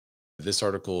This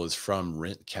article is from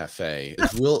Rent Cafe.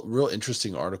 It's real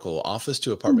interesting article. Office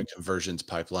to apartment conversions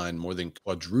pipeline more than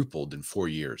quadrupled in 4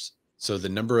 years. So the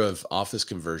number of office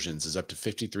conversions is up to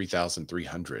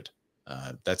 53,300.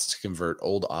 That's to convert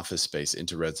old office space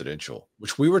into residential,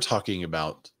 which we were talking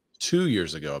about 2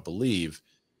 years ago, I believe.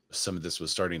 Some of this was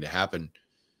starting to happen.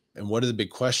 And one of the big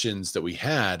questions that we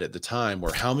had at the time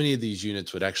were how many of these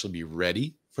units would actually be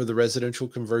ready for the residential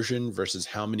conversion versus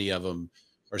how many of them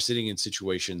are sitting in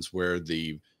situations where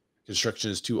the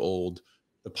construction is too old,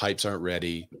 the pipes aren't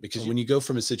ready. Because when you go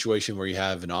from a situation where you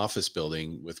have an office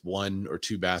building with one or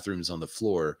two bathrooms on the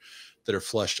floor that are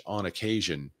flushed on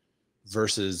occasion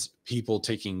versus people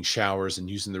taking showers and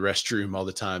using the restroom all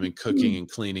the time and cooking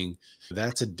and cleaning,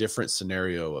 that's a different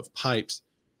scenario of pipes,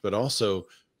 but also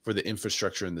for the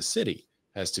infrastructure in the city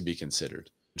has to be considered.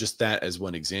 Just that as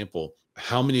one example,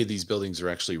 how many of these buildings are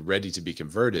actually ready to be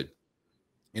converted?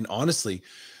 And honestly,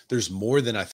 there's more than I